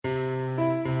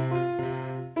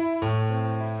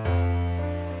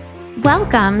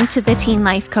Welcome to the Teen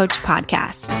Life Coach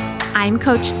Podcast. I'm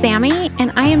Coach Sammy,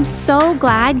 and I am so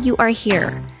glad you are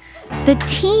here. The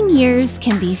teen years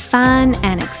can be fun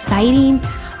and exciting,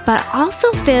 but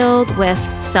also filled with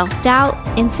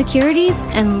self-doubt, insecurities,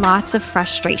 and lots of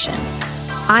frustration.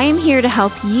 I am here to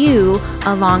help you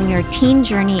along your teen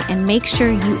journey and make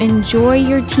sure you enjoy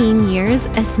your teen years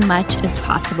as much as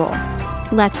possible.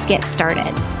 Let's get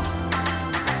started.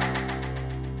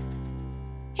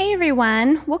 Hey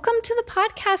everyone, welcome to the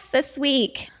podcast this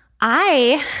week.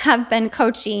 I have been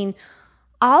coaching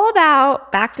all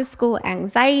about back to school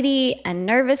anxiety and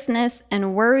nervousness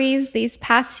and worries these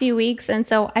past few weeks. And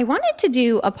so I wanted to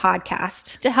do a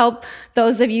podcast to help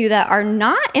those of you that are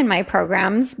not in my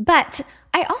programs. But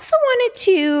I also wanted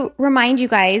to remind you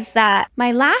guys that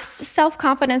my last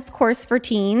self-confidence course for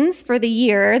teens for the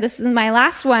year, this is my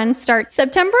last one, starts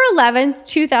September 11th,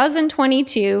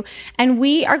 2022, and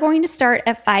we are going to start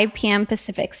at 5 p.m.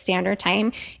 Pacific Standard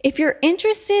Time. If you're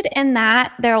interested in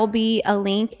that, there will be a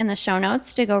link in the show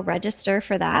notes to go register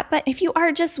for that. But if you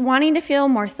are just wanting to feel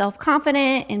more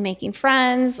self-confident in making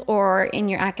friends or in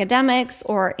your academics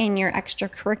or in your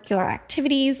extracurricular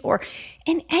activities or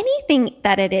in anything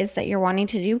that it is that you're wanting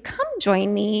to do, come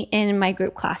join me in my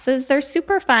group classes. They're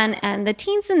super fun, and the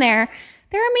teens in there,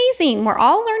 they're amazing. We're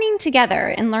all learning together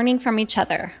and learning from each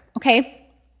other, okay?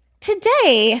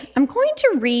 Today, I'm going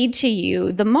to read to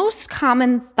you the most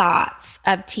common thoughts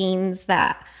of teens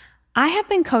that I have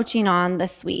been coaching on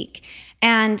this week.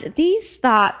 And these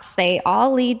thoughts, they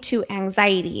all lead to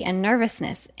anxiety and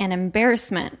nervousness and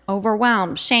embarrassment,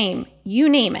 overwhelm, shame, you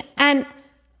name it. And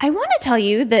I want to tell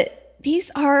you that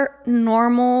these are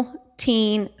normal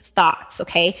teen thoughts,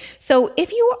 okay? So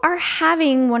if you are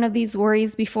having one of these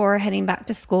worries before heading back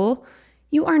to school,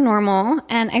 you are normal,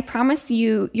 and I promise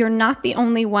you, you're not the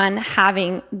only one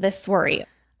having this worry.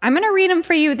 I'm going to read them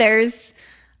for you. There's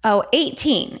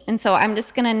 18, and so I'm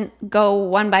just going to go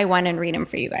one by one and read them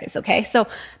for you guys, okay? So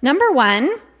number one,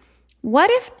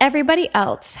 what if everybody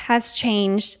else has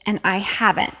changed and I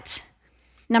haven't?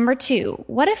 Number two,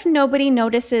 what if nobody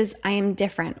notices I am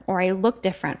different, or I look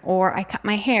different, or I cut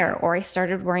my hair, or I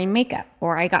started wearing makeup,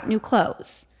 or I got new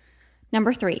clothes?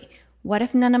 Number three, what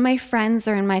if none of my friends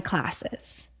are in my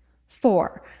classes?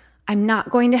 4, I'm not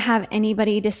going to have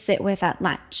anybody to sit with at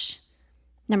lunch.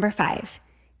 Number 5,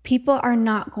 people are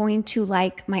not going to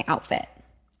like my outfit.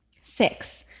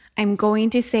 6, I'm going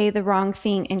to say the wrong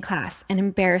thing in class and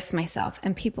embarrass myself,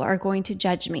 and people are going to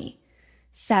judge me.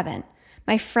 7,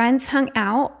 my friends hung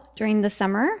out during the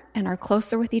summer and are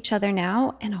closer with each other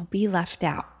now, and I'll be left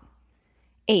out.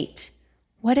 8,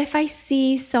 what if I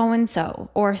see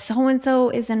so-and-so or so-and-so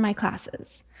is in my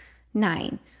classes?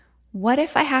 9, what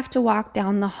if I have to walk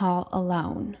down the hall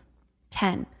alone?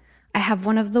 10, I have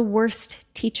one of the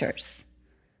worst teachers.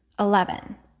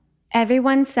 11,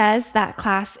 everyone says that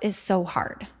class is so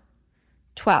hard.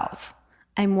 12,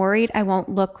 I'm worried I won't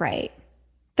look right.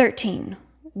 13,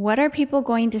 what are people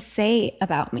going to say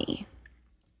about me?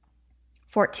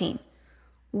 14,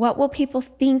 what will people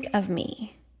think of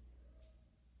me?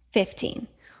 15,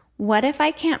 what if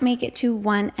I can't make it to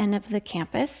one end of the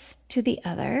campus to the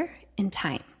other in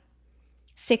time?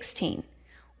 16,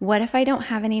 what if I don't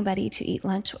have anybody to eat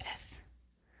lunch with?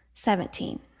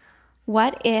 17,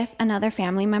 what if another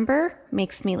family member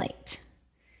makes me late?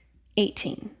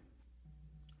 18,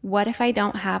 what if I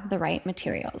don't have the right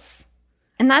materials?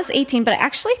 And that's 18, but I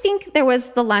actually think there was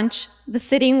the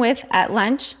sitting with at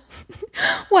lunch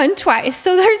one twice.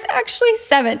 So there's actually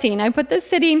 17. I put the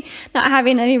sitting, not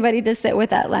having anybody to sit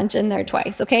with at lunch in there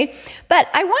twice, okay? But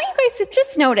I want you guys to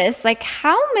just notice, like,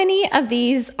 how many of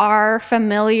these are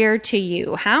familiar to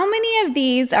you? How many of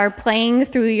these are playing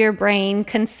through your brain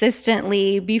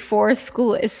consistently before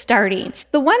school is starting?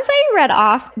 The ones I read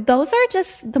off, those are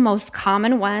just the most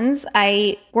common ones.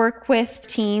 I work with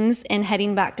teens in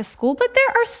heading back to school, but there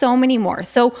are so many more.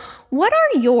 So what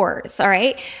are yours, all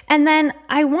right? And then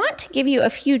I want to give you a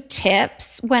few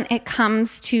tips when it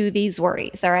comes to these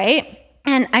worries, all right?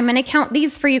 And I'm going to count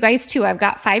these for you guys too. I've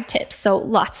got 5 tips, so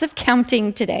lots of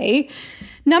counting today.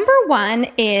 Number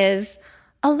 1 is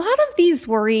a lot of these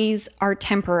worries are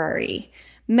temporary.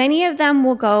 Many of them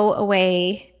will go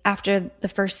away after the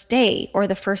first day or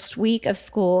the first week of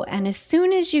school, and as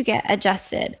soon as you get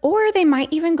adjusted, or they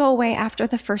might even go away after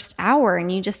the first hour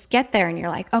and you just get there and you're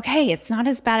like, okay, it's not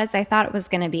as bad as I thought it was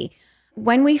going to be.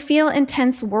 When we feel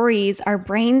intense worries, our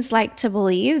brains like to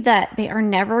believe that they are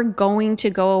never going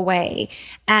to go away,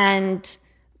 and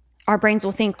our brains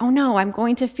will think, oh no, I'm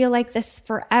going to feel like this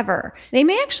forever. They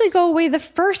may actually go away the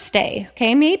first day,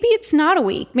 okay? Maybe it's not a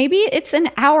week. Maybe it's an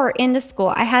hour into school.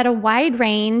 I had a wide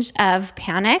range of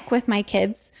panic with my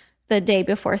kids the day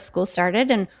before school started,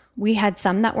 and we had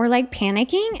some that were like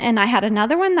panicking, and I had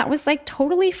another one that was like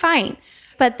totally fine.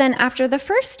 But then after the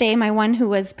first day, my one who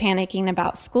was panicking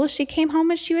about school, she came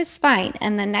home and she was fine.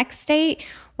 And the next day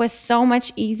was so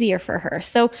much easier for her.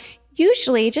 So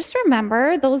usually just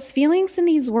remember those feelings and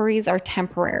these worries are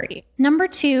temporary. Number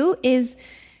 2 is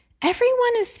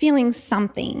everyone is feeling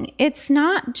something. It's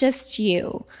not just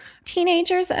you.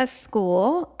 Teenagers at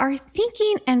school are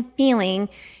thinking and feeling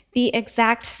the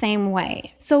exact same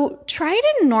way. So try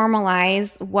to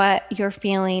normalize what you're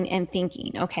feeling and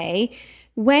thinking, okay?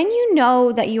 When you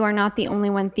know that you are not the only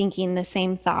one thinking the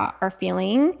same thought or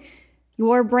feeling,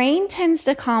 your brain tends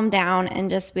to calm down and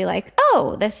just be like,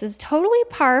 oh, this is totally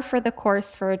par for the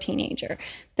course for a teenager.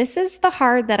 This is the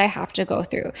hard that I have to go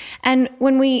through. And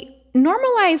when we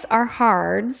normalize our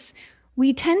hards,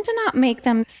 we tend to not make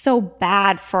them so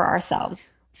bad for ourselves.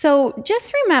 So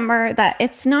just remember that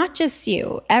it's not just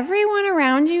you. Everyone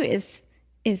around you is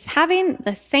having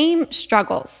the same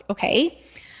struggles, okay?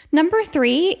 Number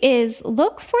 3 is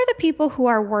look for the people who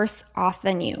are worse off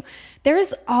than you. There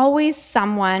is always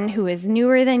someone who is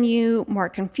newer than you, more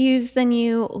confused than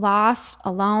you, lost,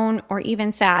 alone, or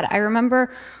even sad. I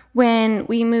remember when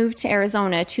we moved to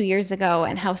Arizona 2 years ago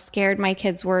and how scared my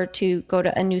kids were to go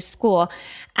to a new school.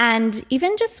 And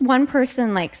even just one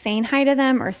person like saying hi to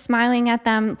them or smiling at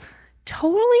them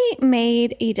totally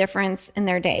made a difference in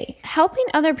their day. Helping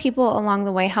other people along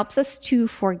the way helps us to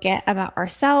forget about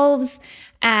ourselves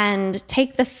and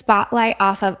take the spotlight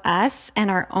off of us and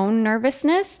our own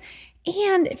nervousness.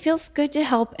 And it feels good to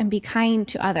help and be kind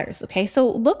to others, okay? So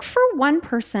look for one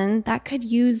person that could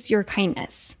use your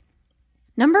kindness.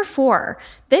 Number 4,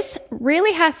 this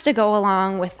really has to go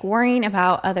along with worrying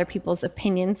about other people's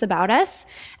opinions about us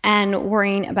and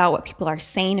worrying about what people are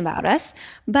saying about us.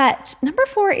 But number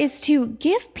 4 is to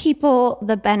give people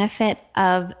the benefit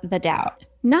of the doubt.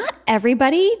 Not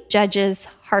everybody judges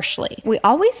harshly. We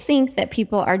always think that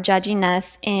people are judging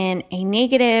us in a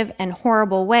negative and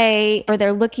horrible way, or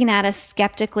they're looking at us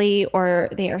skeptically, or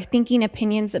they are thinking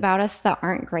opinions about us that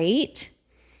aren't great.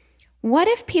 What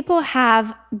if people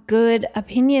have good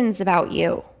opinions about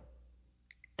you?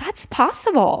 That's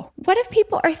possible. What if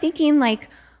people are thinking like,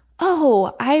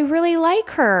 oh, I really like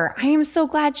her. I am so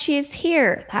glad she is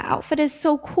here. That outfit is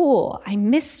so cool. I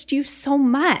missed you so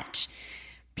much.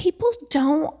 People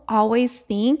don't always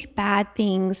think bad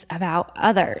things about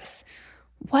others.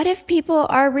 What if people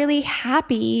are really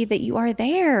happy that you are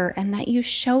there and that you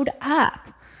showed up?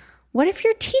 What if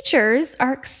your teachers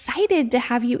are excited to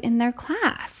have you in their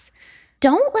class?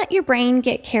 Don't let your brain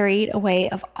get carried away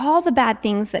of all the bad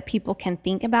things that people can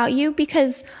think about you,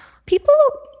 because people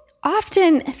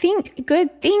often think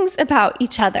good things about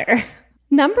each other.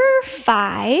 Number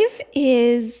 5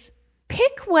 is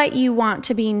pick what you want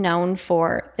to be known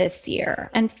for this year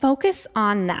and focus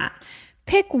on that.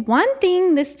 Pick one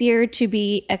thing this year to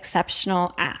be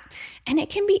exceptional at. And it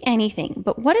can be anything,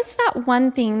 but what is that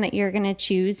one thing that you're going to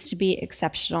choose to be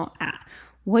exceptional at?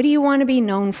 What do you want to be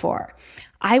known for?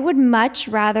 I would much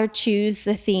rather choose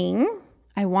the thing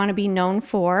I want to be known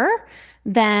for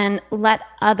than let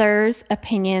others'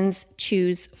 opinions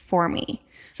choose for me.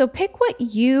 So pick what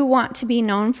you want to be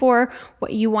known for,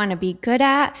 what you want to be good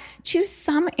at. Choose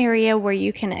some area where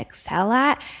you can excel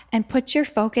at and put your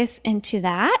focus into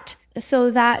that so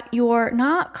that you're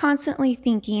not constantly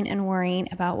thinking and worrying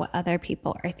about what other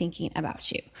people are thinking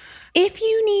about you. If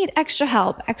you need extra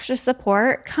help, extra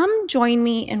support, come join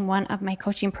me in one of my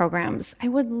coaching programs. I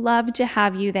would love to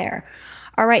have you there.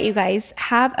 All right, you guys,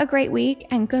 have a great week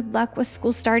and good luck with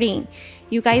school starting.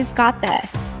 You guys got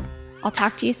this. I'll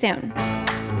talk to you soon.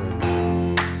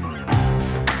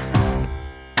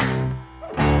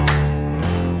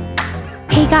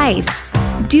 Hey guys,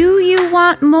 do you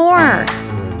want more?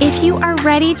 If you are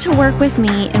ready to work with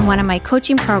me in one of my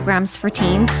coaching programs for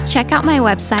teens, check out my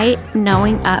website,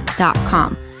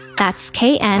 knowingup.com. That's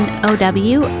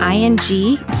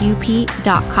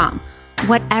knowingup.com.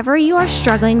 Whatever you are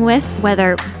struggling with,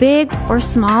 whether big or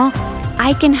small,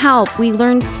 I can help. We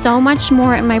learn so much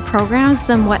more in my programs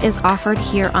than what is offered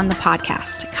here on the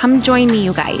podcast. Come join me,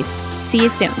 you guys. See you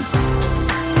soon.